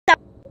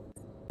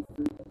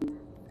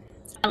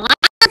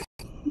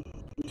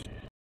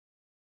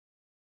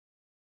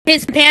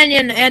his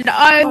companion, and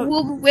I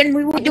will when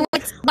we were doing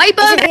my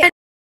birthday.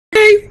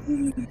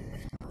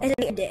 Is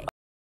it a day?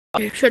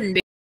 It shouldn't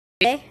be.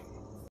 Okay.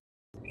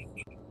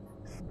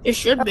 It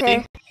should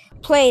be.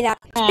 Play that.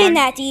 Spin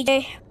that,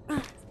 DJ.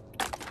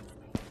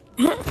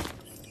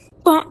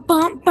 Bum,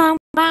 bum, bum,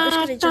 Just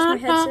because it's just my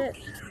headset.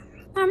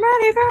 I'm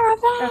ready for a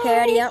fight. Okay,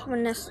 ready up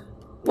when necessary.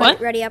 What?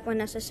 Ready up when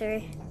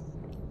necessary.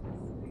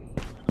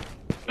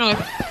 Oh.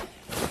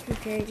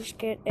 Okay, just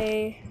get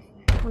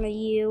one of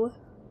you.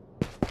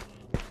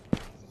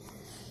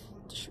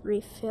 Just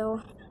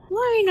refill.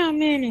 Wait a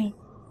minute.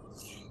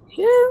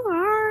 Who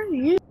are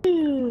you?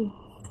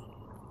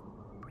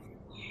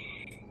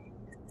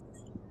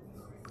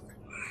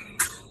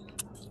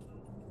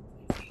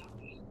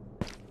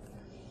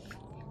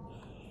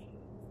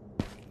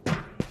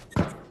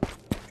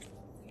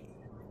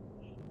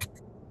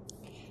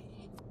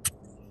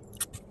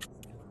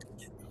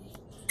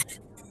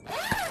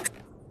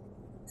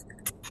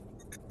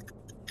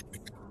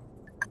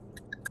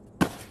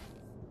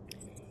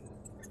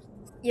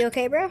 You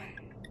okay, bro?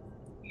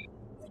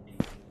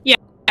 Yeah,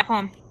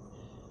 home.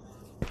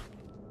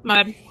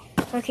 Mud.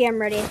 Okay, I'm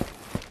ready.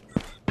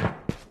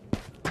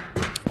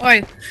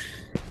 Wait.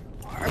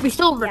 Are we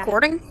still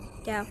recording?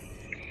 Yeah.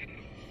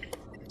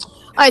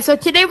 Alright, so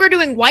today we're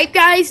doing Wipe,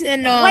 guys,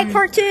 and Wipe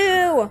part 2!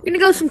 we're gonna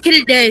go some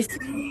kiddie days.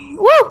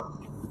 Woo!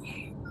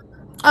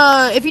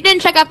 If you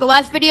didn't check out the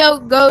last video,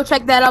 go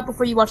check that out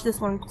before you watch this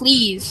one,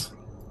 please.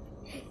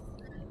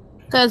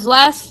 Because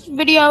last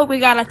video, we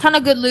got a ton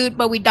of good loot,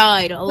 but we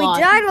died a lot.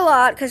 We died a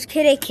lot because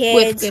kids.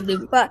 With good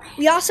loot. But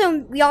we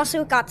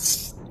also got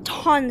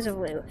tons of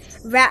loot.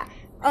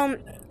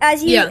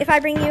 If I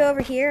bring you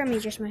over here, let me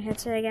adjust my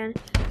headset again.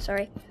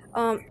 Sorry.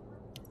 We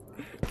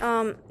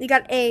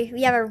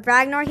have a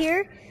Ragnar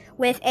here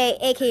with a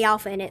AK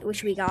Alpha in it,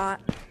 which we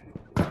got.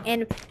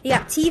 And we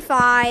got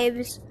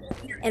T5s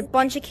and a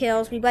bunch of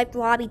kills. We wiped the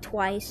lobby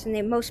twice,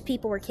 and most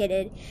people were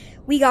kidded.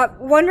 We got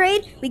one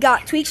raid, we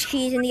got Tweaks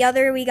Cheese, and the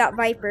other we got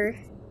Viper.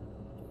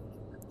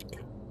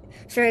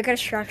 Sorry, I gotta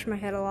scratch my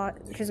head a lot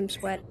because I'm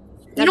sweat.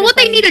 You know what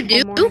they need to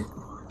do?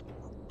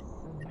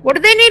 What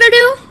do they need to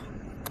do?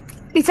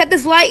 We said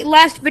this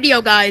last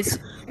video, guys.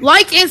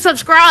 Like and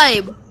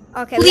subscribe.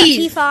 Okay, please.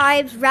 We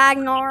got T5s,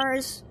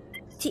 Ragnars,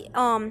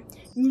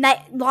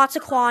 lots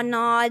of quad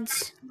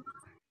nods.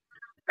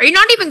 Are you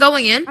not even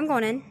going in? I'm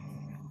going in.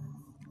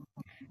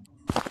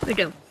 We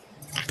do.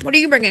 What are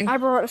you bringing? I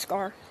brought a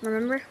scar.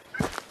 Remember?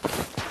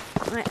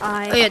 My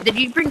eye. Oh yeah, did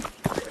you bring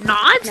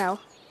nods? No.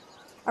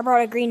 I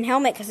brought a green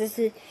helmet because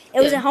it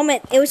was a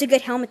helmet. It was a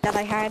good helmet that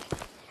I had.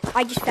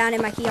 I just found it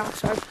in my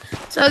kiosk.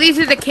 So these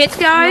are the kits,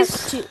 guys.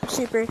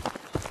 Super.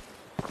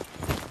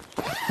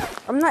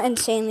 I'm not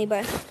insanely,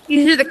 but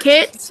these are the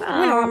kits. You're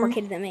a lot more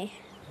kid than me.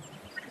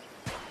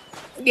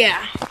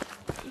 Yeah.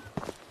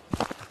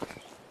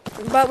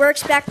 But we're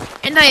expecting.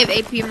 And I have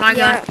AP in my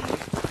gun.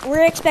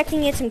 We're expecting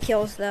to get some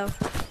kills though.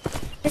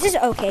 This is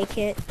okay,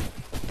 kit.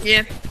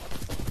 Yeah.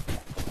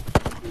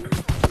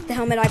 The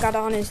helmet I got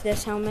on is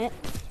this helmet.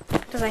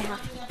 Because I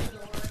have.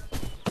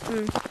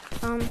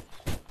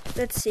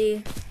 Let's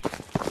see.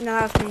 No,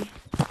 that's me.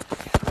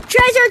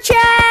 Treasure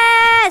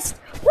chest!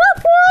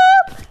 Whoop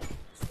whoop!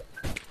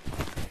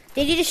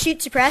 Did you just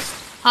shoot suppressed?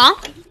 Huh?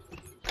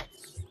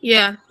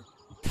 Yeah.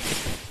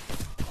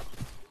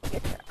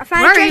 I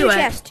found a treasure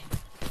chest.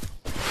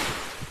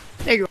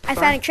 There you are. I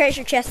found a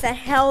treasure chest that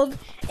held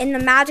in the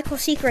magical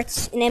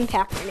secrets an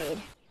impact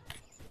grenade.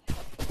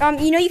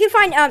 You can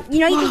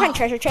find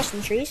treasure chests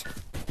in trees.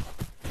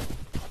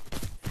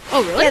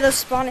 Oh really? Yeah, those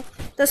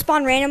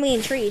spawn randomly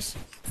in trees.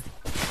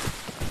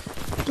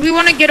 Do we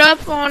want to get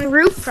up on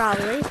roof?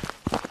 Probably.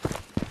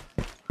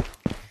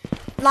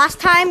 Last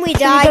time we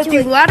died to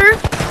a ladder.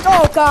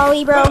 Oh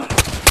golly, bro.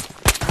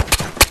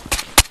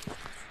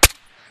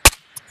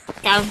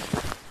 Got him.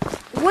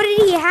 What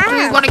did he have? Do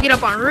we want to get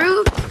up on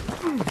roof?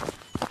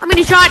 How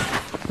many shot?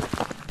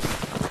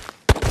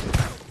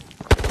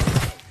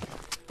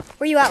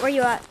 Where you at? Where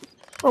you at?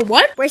 Oh,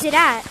 what? Where's it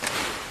at?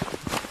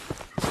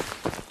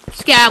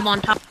 Scab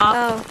on top.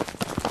 Oh.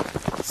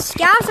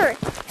 Scabs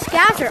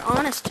are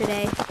honest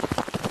today.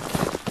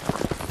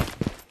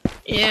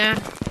 Yeah.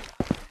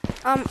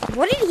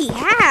 What did he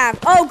have?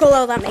 Oh,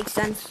 glow, that makes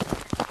sense.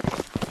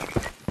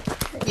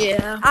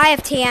 Yeah. I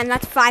have tan,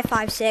 that's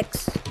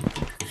 556.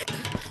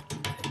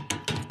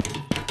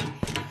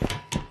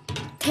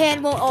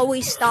 Tan will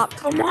always stop.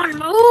 Come on,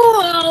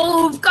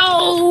 move!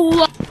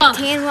 Go!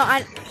 Tan will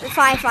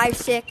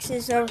 556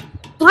 is a.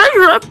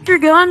 Pleasure up your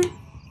gun.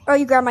 Oh,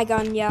 you grabbed my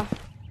gun, yeah.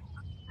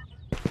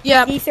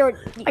 Yeah.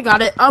 I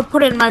got it. I'll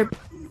put it in my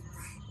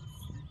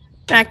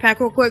backpack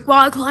real quick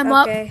while I climb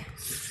up. Okay.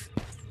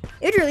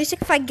 It would really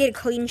sick if I could get a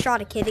clean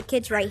shot of kid. The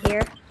kid's right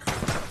here.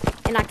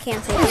 And I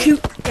can't say it.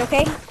 Shoot. You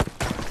okay?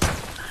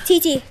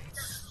 TT.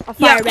 I'll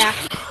fire back.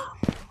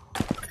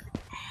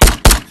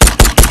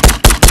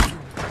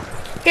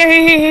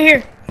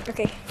 Here.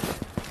 Okay.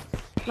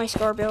 My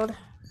score build.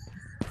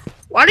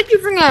 Why did you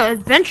bring an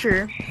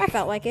adventure? I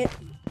felt like it.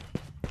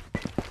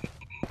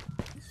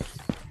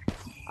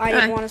 I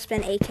didn't want to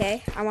spend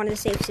AK. I wanted to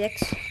save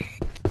 6.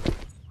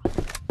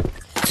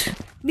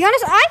 be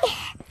honest,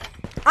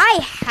 I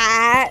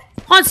had.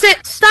 On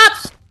sit. Stop.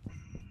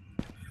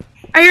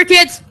 Are your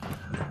kids?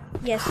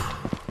 Yes.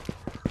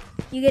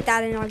 You get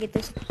that and I'll get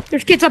this.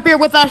 There's kids up here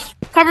with us.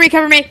 Cover me,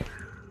 cover me.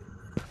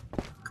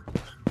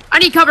 I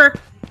need cover.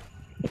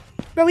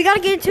 Bro, we gotta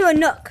get into a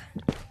nook.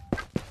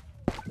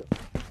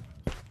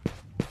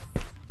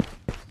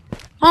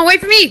 Oh,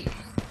 wait for me.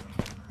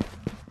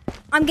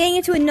 I'm getting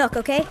into a nook,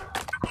 okay?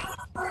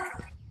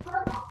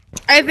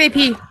 I have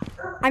AP.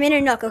 I'm in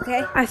a nook,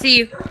 okay? I see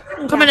you.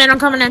 I'm coming in, I'm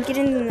coming in. Get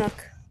in the nook.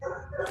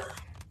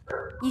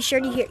 You sure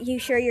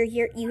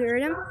you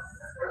heard him?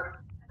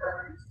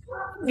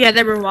 Yeah,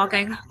 they were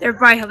walking. They were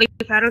probably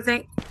helipad, I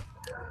think.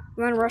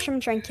 You wanna rush him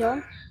and try and kill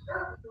him?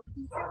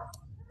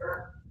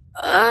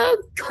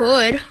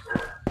 Could.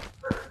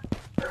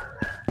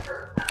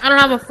 I don't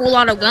have a full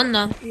auto gun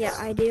though. Yeah,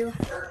 I do.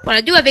 But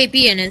I do have AP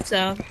in it,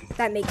 so.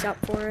 That makes up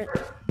for it.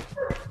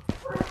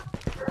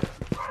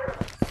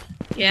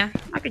 Yeah,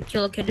 I could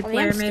kill a kid Are they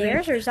player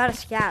upstairs maybe. or is that a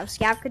scav?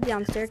 Scav could be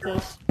on the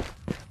staircase.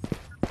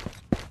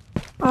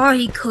 Oh,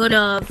 he could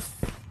have.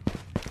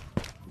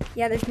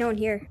 Yeah, there's no one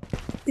here.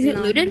 Is it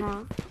No, looted?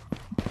 not.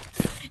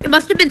 It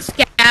must have been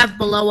scav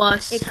below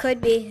us. It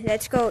could be.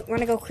 Let's go.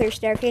 Wanna go clear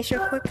staircase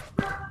real quick?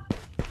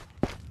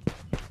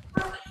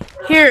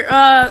 Here,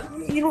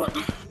 you know what?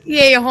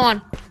 Yeah, hold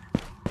on.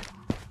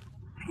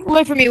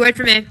 Wait for me, wait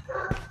for me.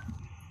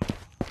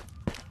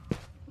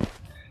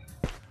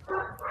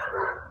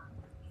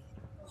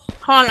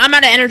 Hold on, I'm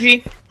out of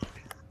energy.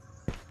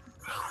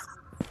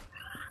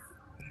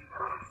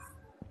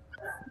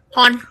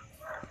 Hold on.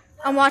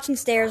 I'm watching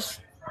stairs.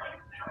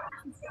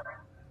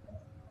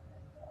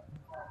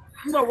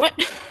 Whoa, what?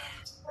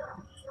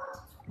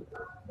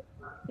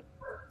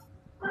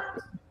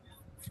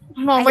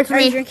 Hold on, wait for Are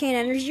you me. drinking an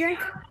energy drink?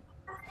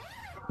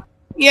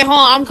 Yeah, hold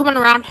on, I'm coming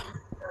around.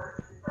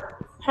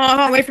 Hold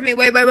on, wait for me.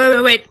 Wait.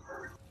 Wait.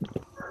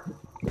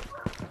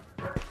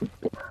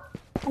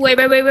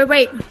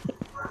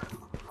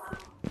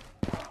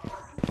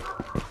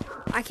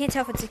 I can't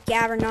tell if it's a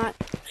Gab or not.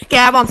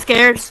 Gab, I'm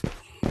scared.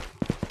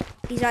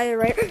 He's either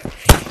right.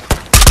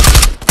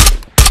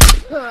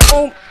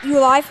 Oh, you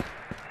alive?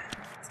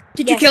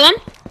 Did Yes. you kill him?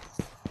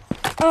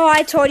 Oh,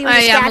 I told you. Yeah,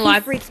 I'm Scab, he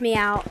alive. freaks me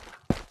out.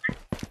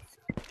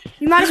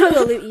 You might as well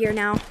go loot here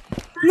now.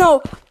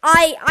 No,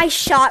 I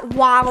shot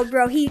Wild,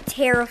 bro. He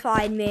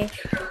terrified me.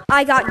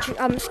 I got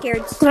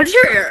scared. Did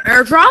your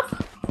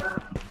airdrop?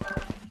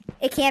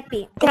 It can't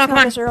be. Come on, come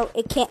on. This early.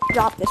 It can't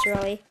drop this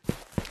early.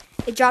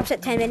 It drops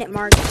at 10-minute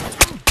mark.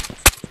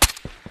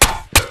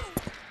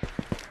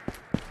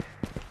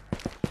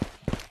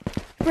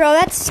 Bro,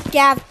 that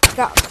scav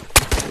got.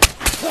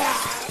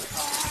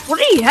 What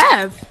do you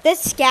have?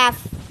 This scav.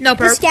 No,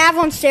 The scav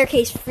on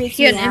staircase freaks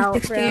He me had an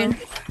out, bro. M16.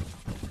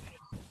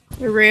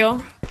 You're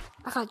real.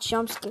 I got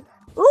jump scared.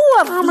 Ooh,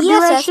 a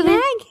VSS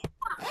mag?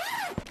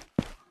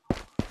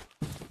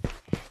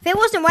 If it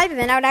wasn't wipe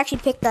event, I would actually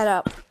pick that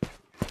up.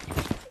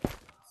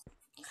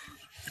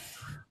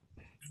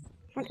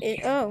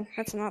 Oh,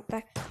 that's not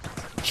that.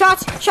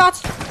 Shots!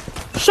 Shots!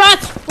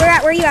 Where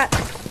are you at?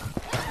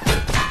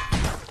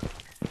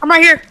 I'm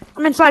right here.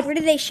 I'm inside. Where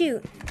did they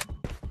shoot?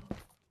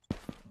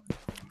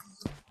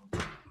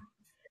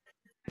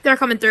 They're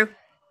coming through.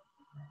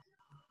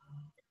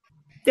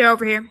 They're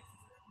over here.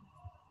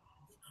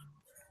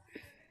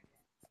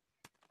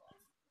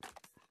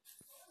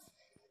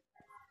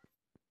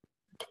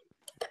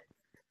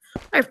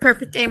 I have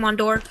perfect aim on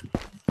door.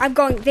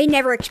 They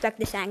never expect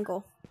this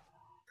angle.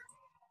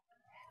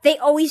 They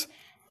always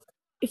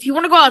If you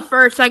want to go out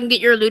first, I can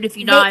get your loot if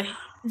you die.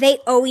 They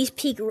always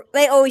peek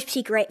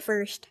right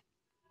first.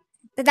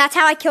 But that's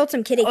how I killed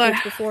some kitty kids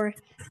before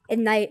at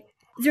night.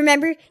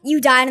 Remember,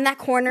 you died in that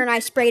corner and I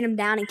sprayed them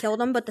down and killed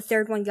them, but the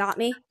third one got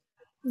me.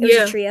 It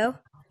was a trio.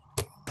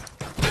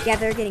 Yeah,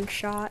 they're getting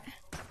shot.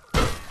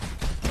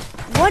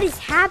 What is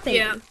happening?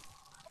 Yeah.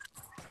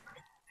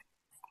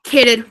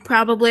 Kitted,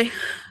 probably.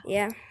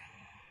 Yeah.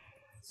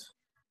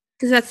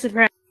 Because that's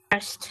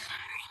suppressed.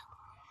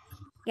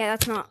 Yeah,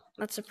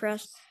 that's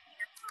suppressed.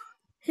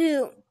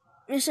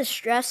 This is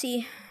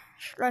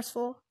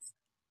stressful.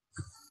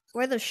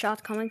 Where are those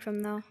shots coming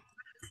from, though?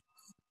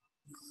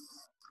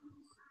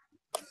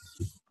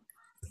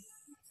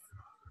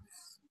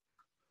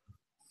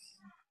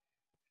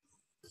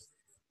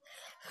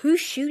 Who's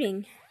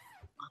shooting?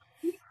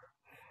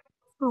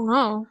 Oh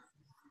no.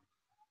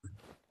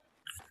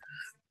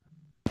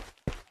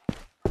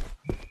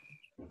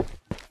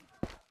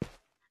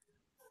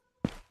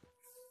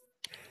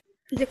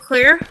 Is it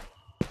clear?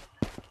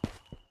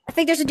 I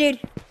think there's a dude.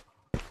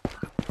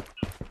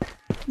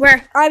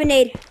 Where? I have a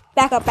nade.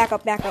 Back up.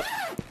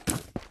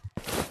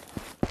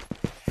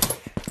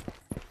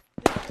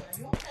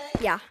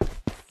 Yeah.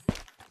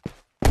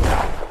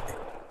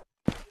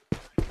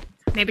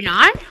 Maybe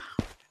not?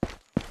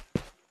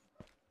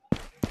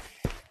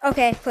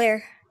 Okay,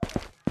 clear.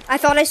 I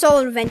thought I saw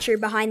an adventure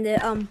behind the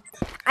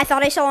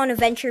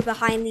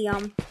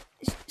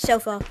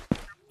sofa,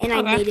 and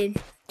I naded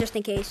just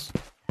in case.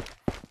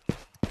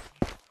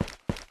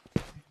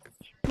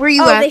 Where are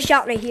you Oh, at? they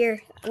shot right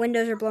here.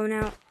 Windows are blown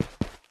out.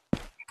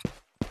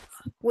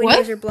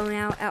 Windows are blown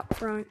out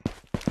front.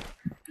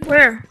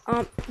 Where?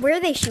 Where are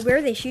they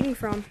shooting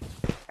from?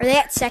 Are they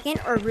at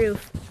second or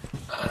roof?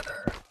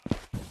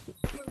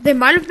 They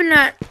might have been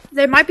at.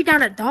 They might be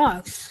down at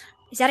docks.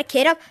 Is that a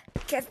kid up?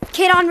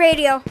 Kid on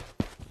radio.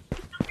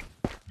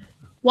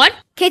 What?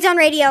 Kid's on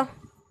radio.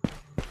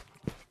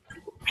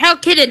 How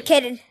kidded?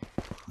 Kid.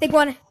 Big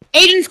one.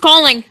 Aiden's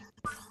calling.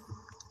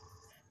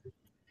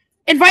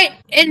 Invite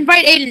Aiden.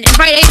 Invite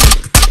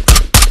Aiden.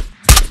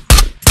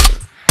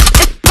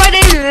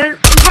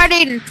 Invite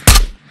Aiden.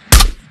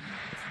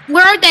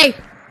 Where are they?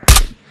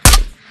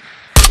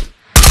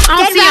 I don't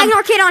Dead see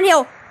Ragnar kid on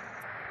hill.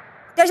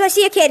 I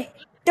see a kid.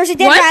 There's a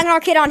dead Ragnar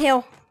kid on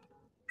hill.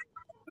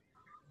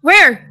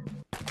 Where?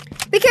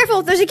 Be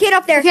careful. There's a kid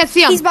up there. I can't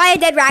see him. He's by a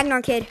dead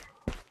Ragnar kid.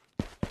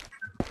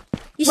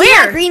 You see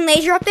Where? that green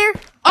laser up there?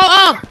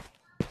 Oh.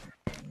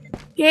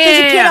 Yeah. There's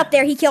a kid up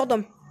there. He killed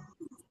him.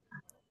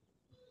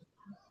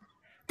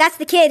 That's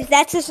the kid.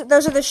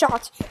 Those are the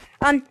shots.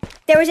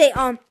 There was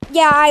a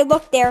yeah, I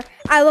looked there.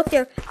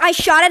 I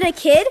shot at a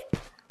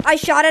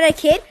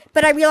kid,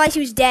 but I realized he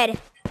was dead.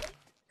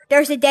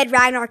 There's a dead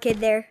Ragnar kid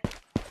there.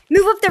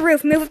 Move up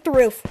the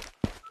roof.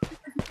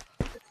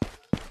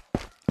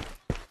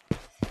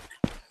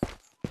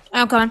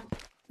 I'm coming.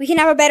 We can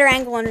have a better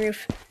angle on the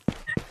roof.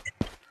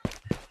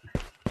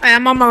 Alright,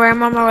 I'm on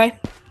my way.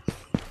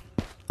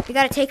 We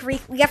gotta take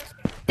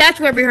That's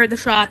where we heard the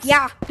shots.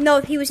 Yeah,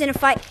 no, he was in a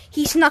fight.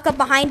 He snuck up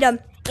behind him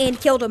and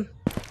killed him.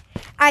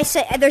 I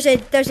said, there's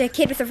a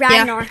kid with a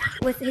Ragnar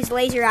with his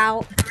laser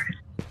out.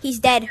 He's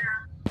dead.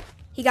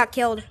 He got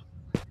killed.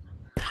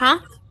 Huh?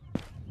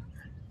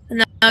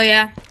 No,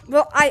 yeah.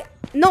 Well, You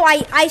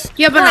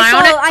have an eye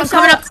on it? I'm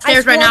coming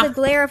upstairs right now. I saw the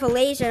glare of a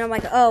laser, and I'm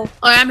like, oh,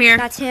 I'm here.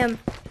 that's him.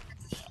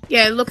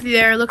 Yeah, look through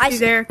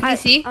there. Can you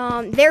see?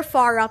 They're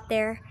far up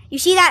there. You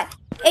see that?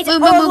 It's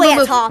Move, all move, the way move, at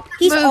move. top.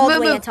 He's Move, all the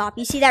move, way move. at top.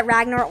 You see that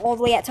Ragnar all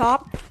the way at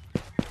top?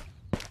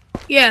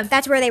 Yeah.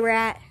 That's where they were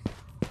at.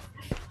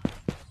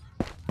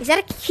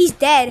 He's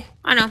dead.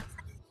 I know.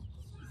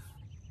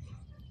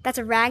 That's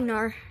a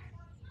Ragnar.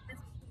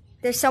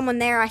 There's someone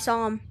there. I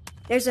saw him.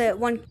 There's a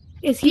one.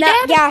 Is he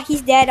dead? Yeah,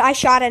 he's dead. I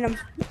shot at him.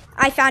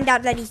 I found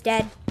out that he's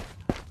dead.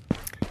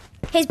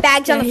 His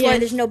bag's on the he floor. is.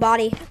 There's no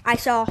body.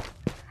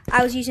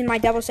 I was using my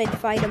double sight to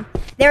fight him.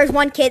 There's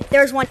one kid.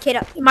 There's up.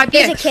 It might be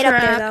There's a a kid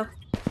up there trap. though.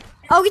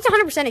 Oh, it's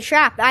 100% a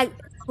trap.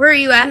 Where are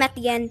you at? I'm at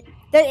the end.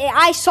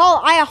 I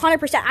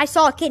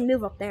saw a kid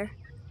move up there.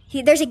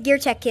 There's a Gear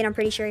Tech kid. I'm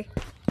pretty sure.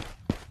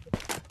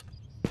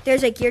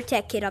 There's a Gear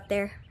Tech kid up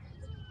there,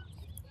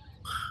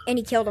 and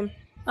he killed him.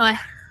 I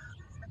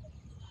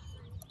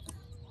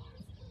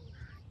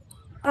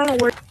don't know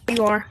where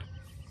you are.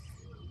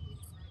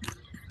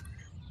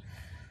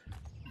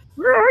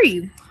 Where are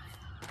you?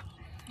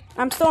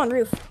 I'm still on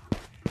roof.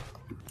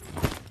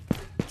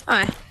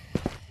 Alright.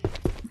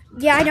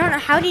 Yeah, I don't know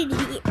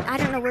I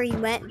don't know where he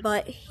went,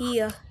 but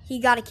he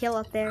got a kill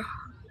up there.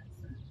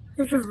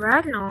 There's a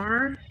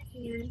Ragnar.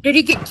 Did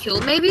he get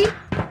killed maybe?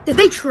 Did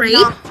they trade?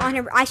 Nah,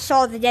 I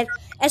saw the dead.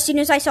 As soon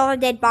as I saw the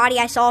dead body,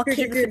 I saw a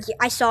kid.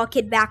 I saw a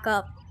kid back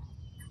up.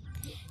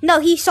 No,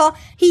 he saw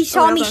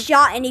me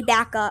shot and he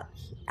back up.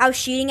 I was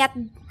shooting at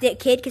the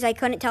kid because I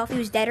couldn't tell if he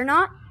was dead or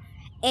not,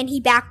 and he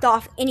backed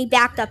off and he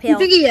backed uphill. You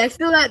think he is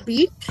still at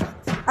beach?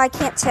 I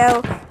can't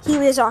tell. He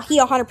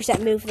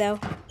 100% moved though.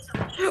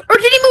 Or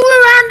did he move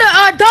around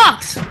the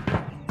docks?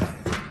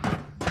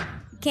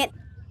 Can't.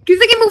 Do you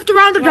think he moved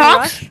around the You wanna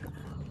docks?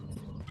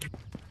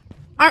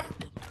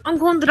 I'm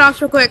going to the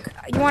docks real quick.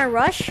 You want to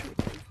rush?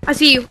 I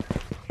see you.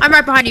 I'm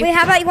right behind you. Wait,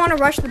 how about you want to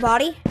rush the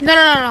body?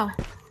 No.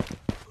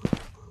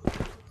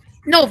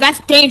 No, that's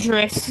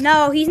dangerous.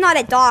 No, he's not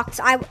at docks.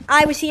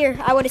 I was here.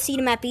 I would have seen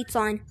him at Beach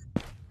Line.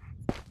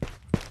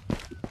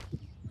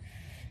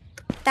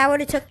 That would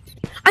have took.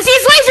 I see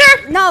his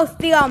laser! No,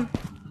 the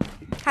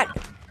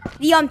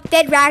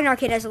dead Ragnar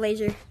kid has a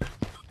laser.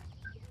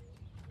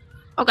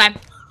 Okay.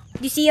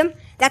 You see him?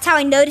 That's how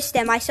I noticed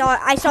him. I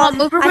saw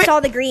move real quick.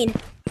 the green.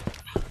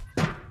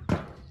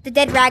 The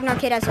dead Ragnar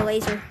kid has a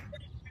laser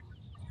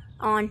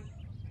on.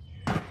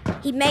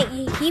 He may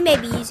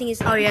be using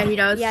his. Oh yeah, he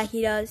does. Yeah,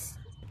 he does.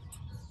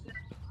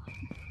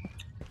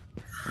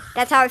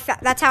 That's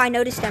how I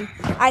noticed him.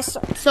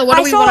 So what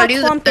do we want to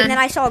do clump, then? and then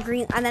I saw a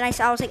green, and then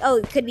I was like, oh,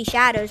 it could be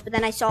shadows, but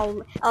then I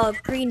saw a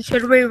green.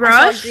 Should we I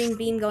rush? saw a green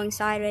beam going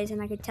sideways,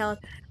 and I could tell.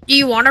 Do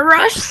you want to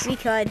rush? We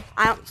could.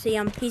 I don't see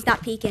him. He's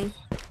not peeking.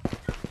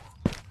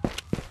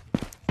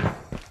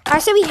 I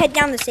said we head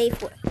down the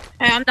safe way.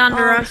 Hey, I'm down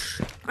to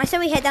rush. I said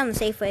we head down the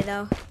safe way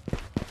though.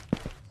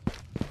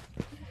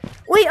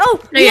 Wait, No,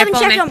 we yeah, haven't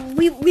follow checked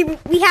me. him.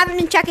 We haven't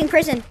been checking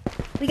prison.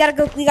 We gotta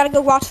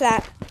go watch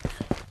that.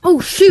 Oh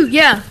shoot,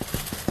 yeah.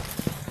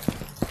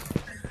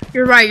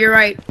 You're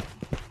right.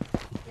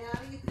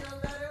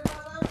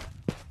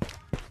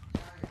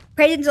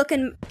 Prison's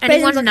looking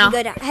No.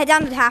 good. Head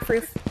down to the half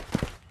roof.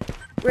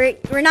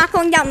 We're not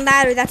going down the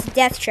ladder. That's a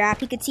death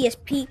trap. He could see us.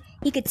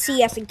 He could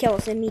see us and kill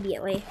us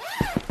immediately.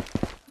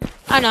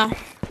 I know.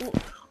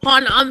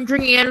 Hold on, I'm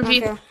drinking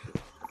energy. Okay.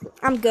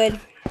 I'm good.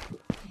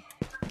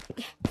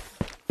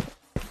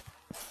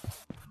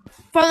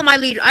 Follow my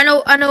lead. I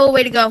know a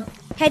way to go.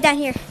 Head down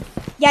here.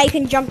 Yeah, you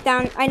can jump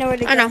down. I know where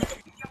to go. I know.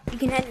 You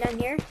can head down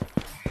here.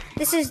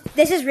 This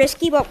is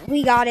risky, but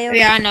we got it.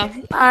 Yeah, I know.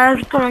 I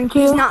was going to.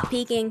 He's not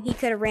peeking. He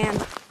could have ran.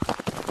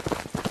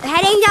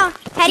 Heading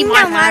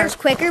down ladders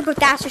quicker, but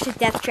that's just a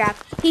death trap.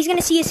 He's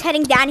gonna see us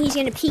heading down. He's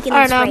gonna peek and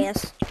then spray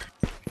us.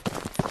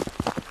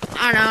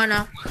 I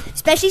know.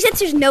 Especially since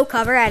there's no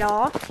cover at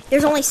all.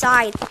 There's only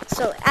side.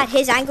 So at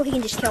his angle, he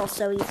can just kill us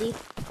so easy.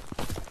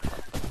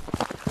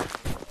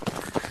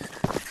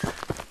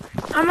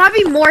 I might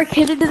be more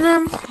kitted than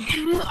them.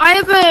 I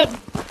have a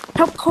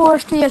top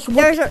course TS.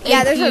 There is a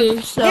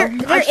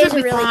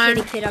really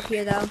kitty kid up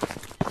here though.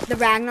 The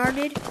Ragnar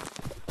dude.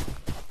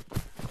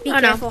 Be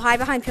careful, hide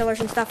behind pillars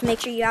and stuff. Make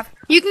sure you have.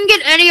 You can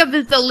get any of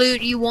the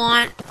loot you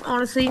want,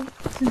 honestly,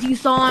 since you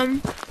saw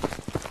him.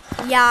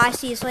 Yeah, I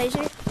see his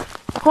laser.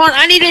 Come on,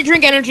 I need to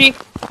drink energy.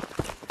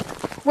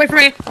 Wait for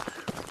me.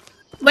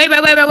 Wait.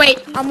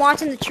 I'm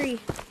watching the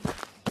tree.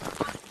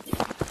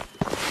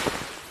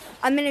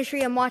 I'm in a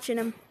tree. I'm watching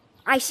him.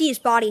 I see his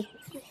body.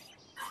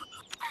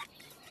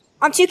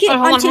 I'm too tick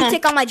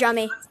on my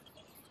drummy.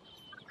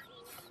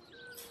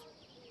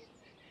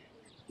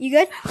 You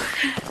good?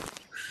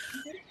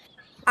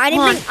 I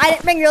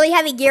didn't bring really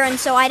heavy gear in,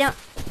 so I'm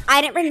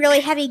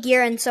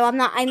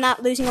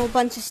not losing a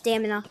bunch of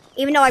stamina.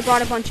 Even though I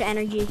brought a bunch of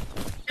energy.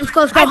 Let's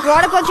go. I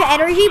brought a bunch of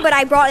energy, but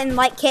I brought in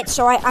light kits,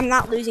 so I'm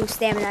not losing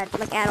stamina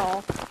like at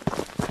all.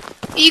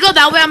 You go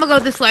that way, I'm gonna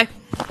go this way.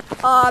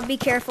 Be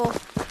careful.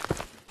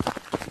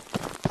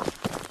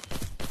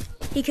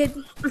 He could.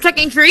 I'm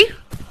checking tree.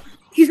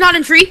 He's not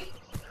in tree.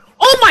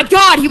 Oh my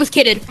god, he was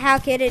kidded. How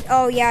kidded?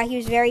 Oh yeah, he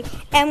was very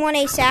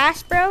M1A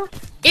sass, bro.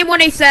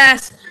 M1A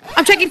sass.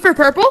 I'm checking for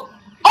purple.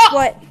 Oh!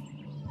 What?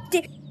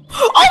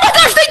 Oh my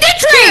gosh, they did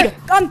trade!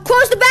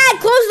 Close the bag!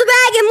 Close the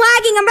bag! I'm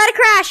lagging! I'm about to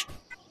crash!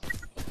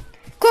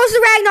 Close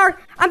the Ragnar!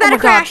 I'm about to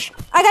crash!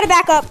 God. I gotta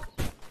back up.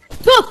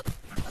 Look!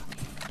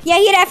 Yeah,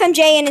 he had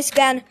FMJ in his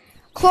gun.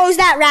 Close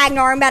that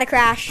Ragnar, I'm about to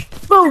crash.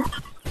 Bro.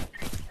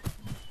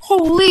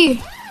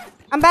 Holy.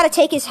 I'm about to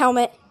take his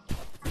helmet.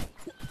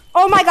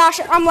 Oh my gosh,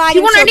 I'm lagging. Do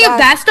you want any of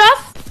that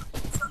stuff?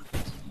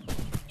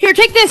 Here,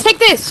 take this,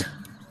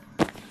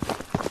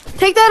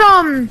 Take that,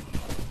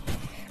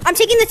 I'm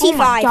taking the T5. Oh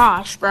my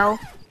gosh, bro.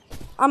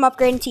 I'm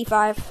upgrading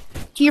T5.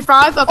 Tier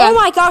 5? Okay. Oh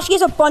my gosh, he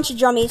has a bunch of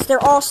drummies.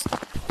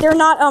 They're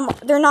not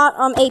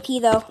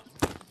AP though.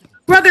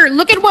 Brother,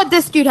 look at what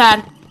this dude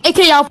had. AK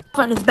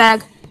Alpha in his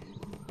bag.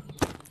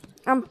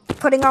 I'm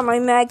putting all my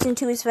mags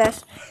into his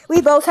vest. We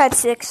both had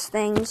 6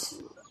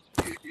 things.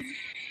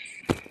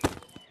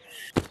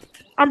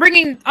 I'm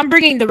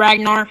bringing the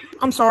Ragnar.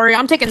 I'm sorry,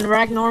 I'm taking the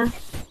Ragnar.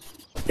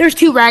 There's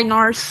 2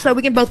 Ragnars, so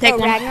we can both take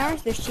one.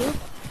 Ragnars? There's 2?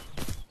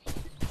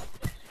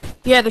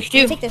 Yeah, there's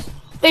 2. Take this.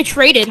 They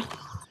traded.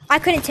 I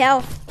couldn't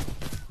tell.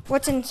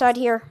 What's inside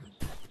here?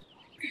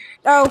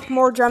 Oh,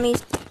 more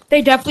drummies.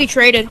 They definitely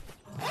traded.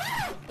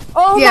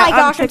 Oh yeah, my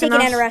gosh, I'm taking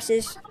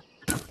NRSs.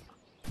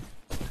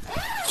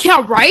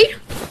 Yeah, right?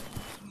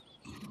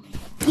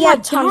 Yeah,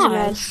 tons of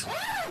meds.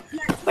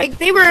 Like,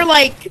 they were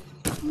like,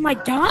 oh my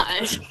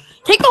gosh.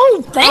 Take the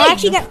whole thing.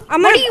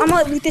 I'm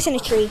gonna loot this in a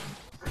tree.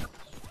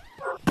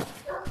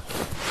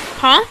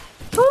 Huh?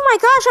 Oh my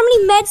gosh, how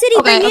many meds did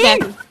he bring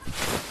in?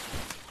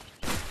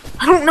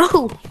 I don't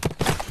know.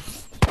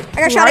 I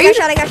got shot. I'm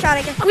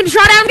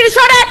gonna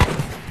shot at.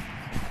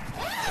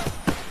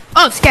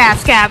 Oh,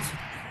 scabs.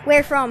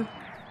 Where from?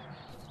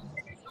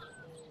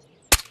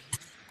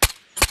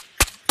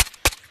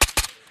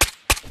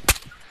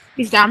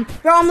 He's down.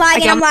 Bro, I'm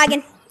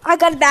lagging. I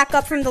gotta back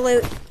up from the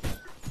loot.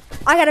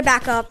 I gotta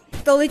back up.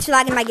 The loot's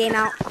lagging my game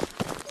out.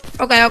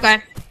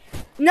 Okay.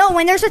 No,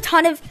 when there's a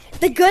ton of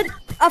the good,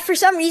 for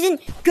some reason,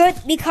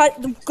 because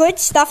the good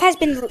stuff has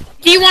been.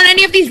 Do you want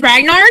any of these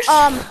Ragnars?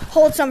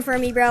 Hold some for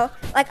me, bro.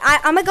 Like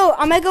I'm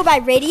gonna go by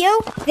radio.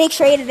 They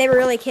traded. They were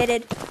really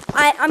kidded.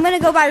 I'm gonna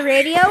go by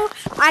radio.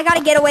 I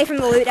gotta get away from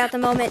the loot at the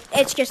moment.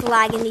 It's just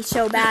lagging me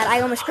so bad. I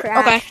almost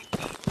crashed. Okay.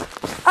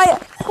 I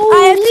have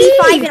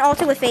T5 and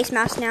Ulta with face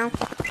mask now.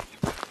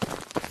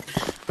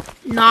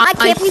 Nice.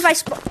 I can't believe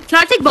Can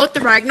I take both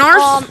the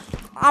Ragnars?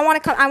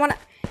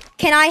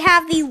 Can I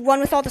have the one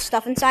with all the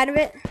stuff inside of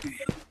it?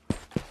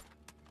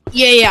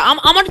 Yeah. I'm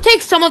gonna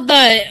take some of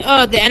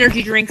the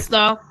energy drinks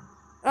though.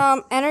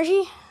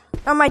 Energy?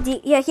 Oh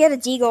yeah, he had a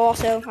Deagle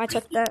also. I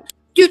took that.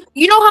 Dude,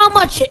 you know how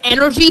much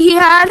energy he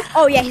had?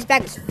 Oh yeah, his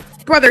bag was.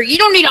 Brother, you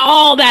don't need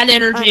all that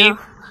energy.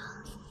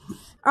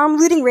 I'm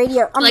looting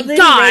radio. I'm like, looting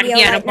God,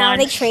 radio right now.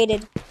 They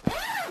traded.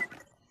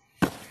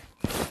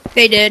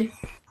 They did.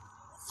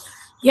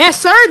 Yes,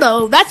 sir.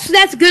 Though that's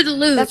good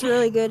loot. That's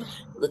really good.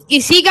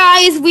 You see,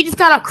 guys, we just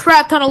got a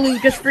crap ton of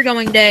loot just for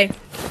going day.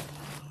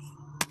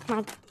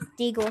 My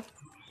Deagle.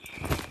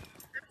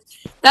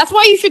 That's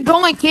why you should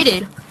go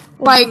unkitted.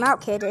 Like, I'm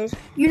out kitted.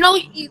 You know,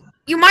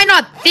 you might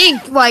not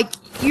think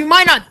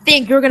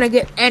you're gonna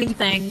get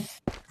anything,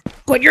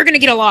 but you're gonna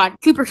get a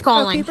lot. Cooper's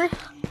calling. Oh, Cooper?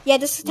 Yeah,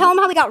 just tell him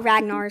how we got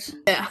Ragnars.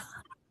 Yeah.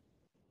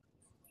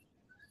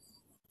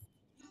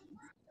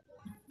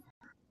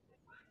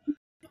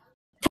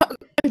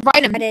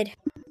 Invite him. I did.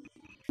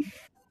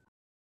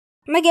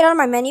 I'm gonna get out of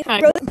my menu.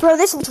 Right. Bro,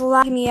 this is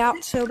lagging me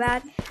out so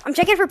bad. I'm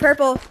checking for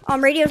purple.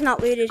 Radio's not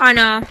looted. I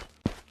know.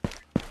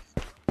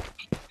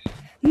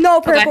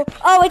 No purple. Okay.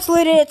 Oh, it's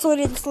looted. It's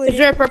looted. It's looted. Is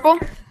there a purple?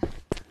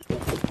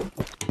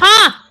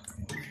 Huh?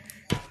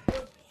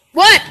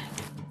 What?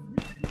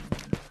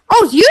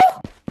 Oh, it's you?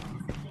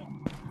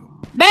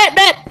 Bet.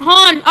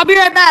 Han, I'll be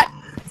right back.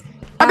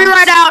 I'll be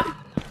right out.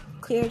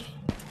 Cleared.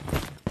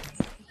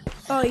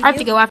 Oh, I have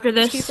to go after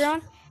this. Keeper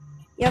on?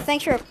 Yo,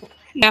 thanks for.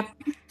 Yeah.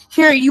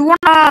 Here, you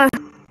wanna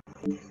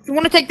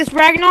take this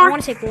Ragnar? I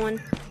wanna take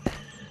one.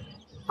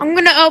 I'm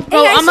gonna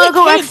go. Hey, I'm gonna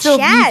go kid exfil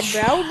Chad, beach.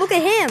 bro. Look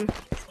at him.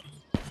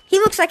 He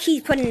looks like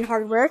he's putting in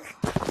hard work.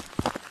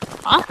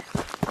 Huh?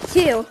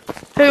 Two.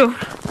 Who?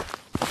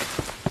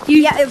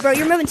 Yeah, bro,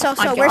 you're moving so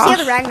slow. Where's the gosh.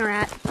 other Ragnar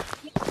at?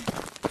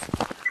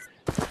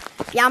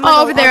 Yeah, I'm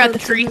over there at the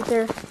tree.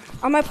 There.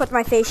 I'm gonna put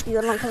my face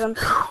shield on because I'm.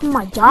 Oh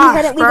my We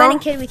gosh, went bro. in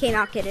kidded. We came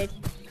out kidded.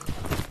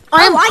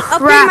 I'm I upgraded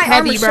crap my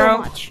heavy, armor bro.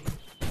 so much.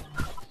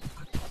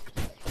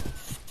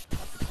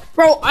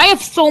 Bro, I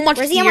have so much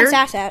Where's the gear. M1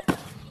 sass at?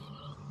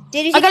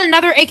 I got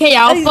another AK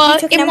Alpha,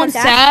 took an M1 M1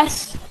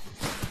 sass.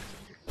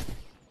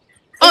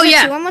 Oh Is there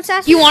yeah. two M1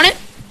 sass? You want it?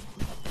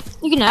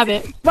 You can have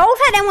it. Both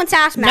had M1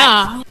 sass mags.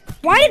 Nah.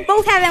 Why did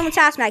both have M1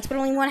 sass mags, but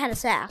only one had a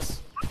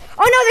sass?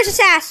 Oh no, there's a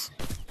sass.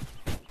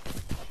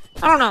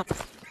 I don't know.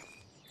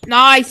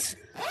 Nice.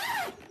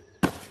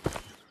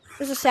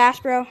 There's a sass,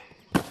 bro.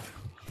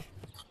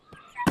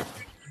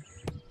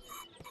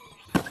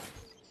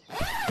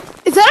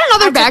 Is that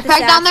another I took the backpack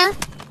down sass.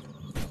 there?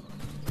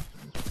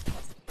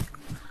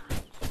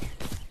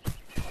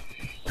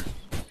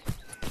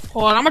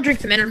 Hold on, I'm gonna drink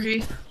some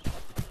energy.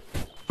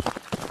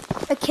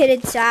 A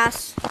kidded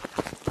sass.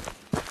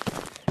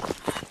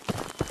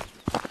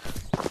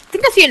 I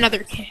think I see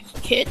another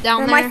kid down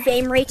Bro, there. my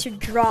fame rates are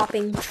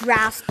dropping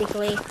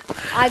drastically.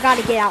 I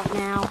gotta get out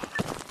now.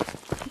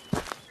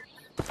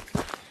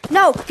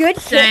 No, good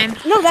hit. Same.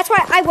 No, that's why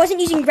I wasn't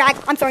using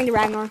I'm throwing the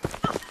Ragnar.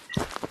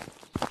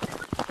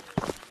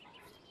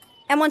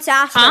 M1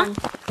 sass Huh? done.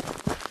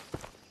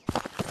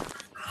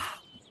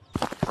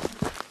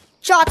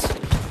 Shots.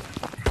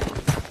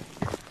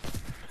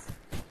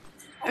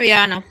 Oh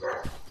yeah, I know.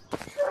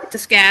 It's a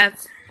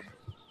scavs.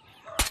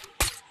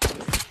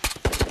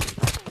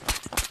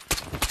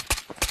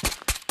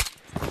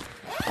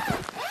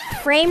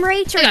 Frame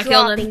rates I are got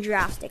killed dropping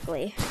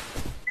drastically.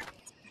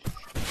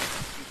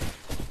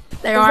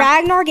 They The are.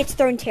 Ragnar gets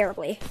thrown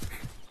terribly.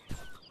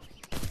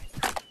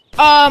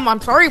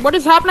 I'm sorry, what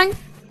is happening?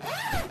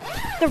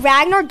 The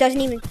Ragnar doesn't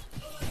even.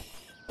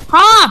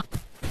 Huh?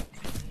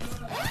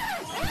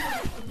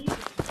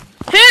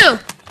 Who?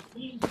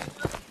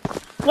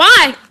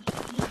 Why?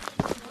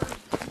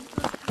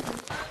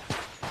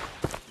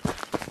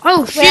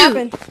 Oh shoot. What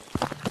happened?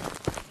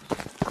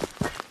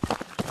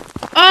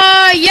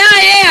 Yeah,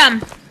 I am.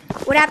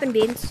 What happened,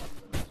 Beans?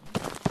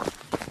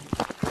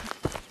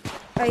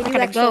 Oh, you do gotta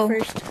that go.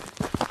 first.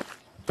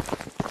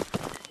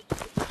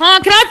 Huh?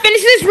 Can I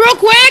finish this real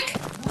quick?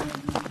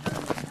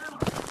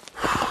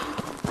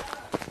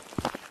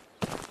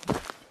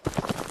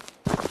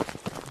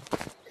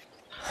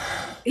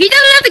 He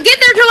doesn't have to get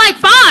there till like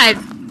 5.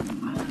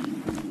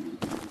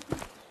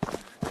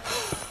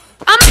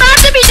 I'm about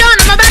to be done.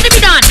 I'm about to be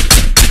done.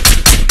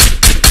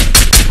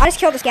 I just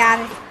killed this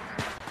guy.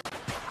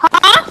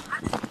 Huh?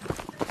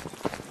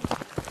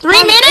 3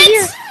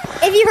 minutes?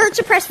 If you heard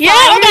suppress fire,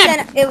 Yeah,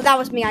 okay. then that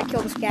was me. I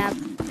killed this scab.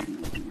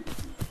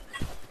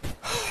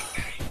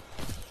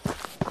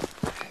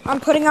 I'm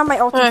putting on my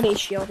ultimate face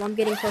shield. I'm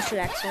getting closer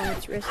to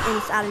excellence, and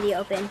it's out in the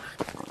open.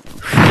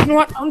 You know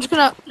what? I'm just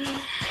gonna.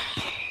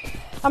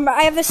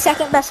 I have the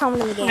second best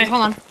helmet in the Okay, game.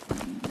 hold on.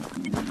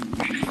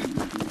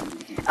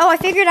 Oh, I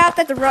figured out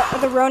that the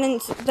Ronin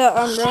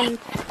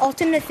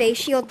ultimate face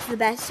shield is the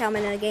best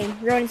helmet in the game.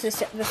 Ronin's the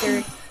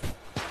third.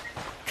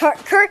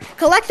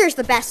 Collector's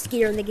the best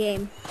gear in the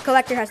game.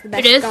 Collector has the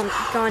best It is?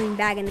 gun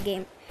bag in the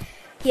game.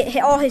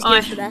 All his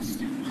gear's the best.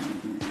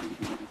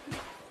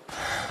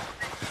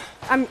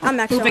 I'm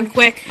actually Moving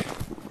quick.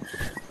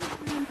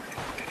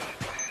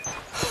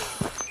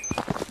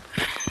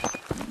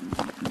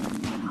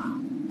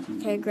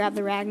 Okay, grab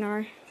the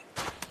Ragnar.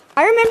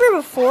 I remember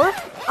before,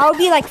 I would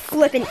be like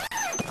flipping.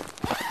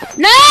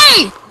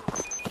 Nay!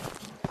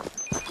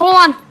 Hold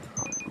on.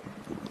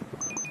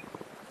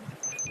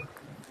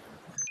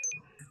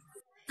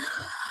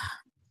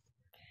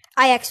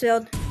 I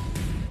X-filled.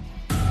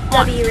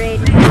 W raid.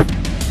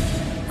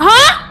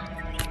 Huh?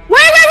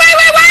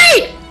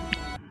 Wait!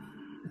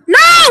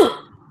 No!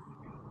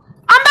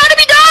 I'm about to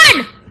be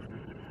done!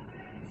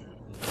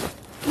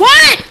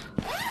 What?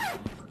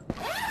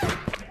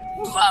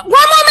 One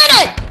more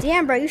minute!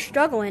 Damn, bro, you're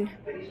struggling.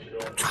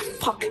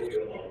 Fuck.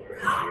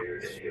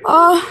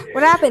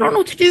 What happened? I don't know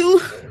what to do.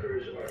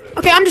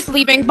 Okay, I'm just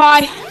leaving.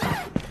 Bye.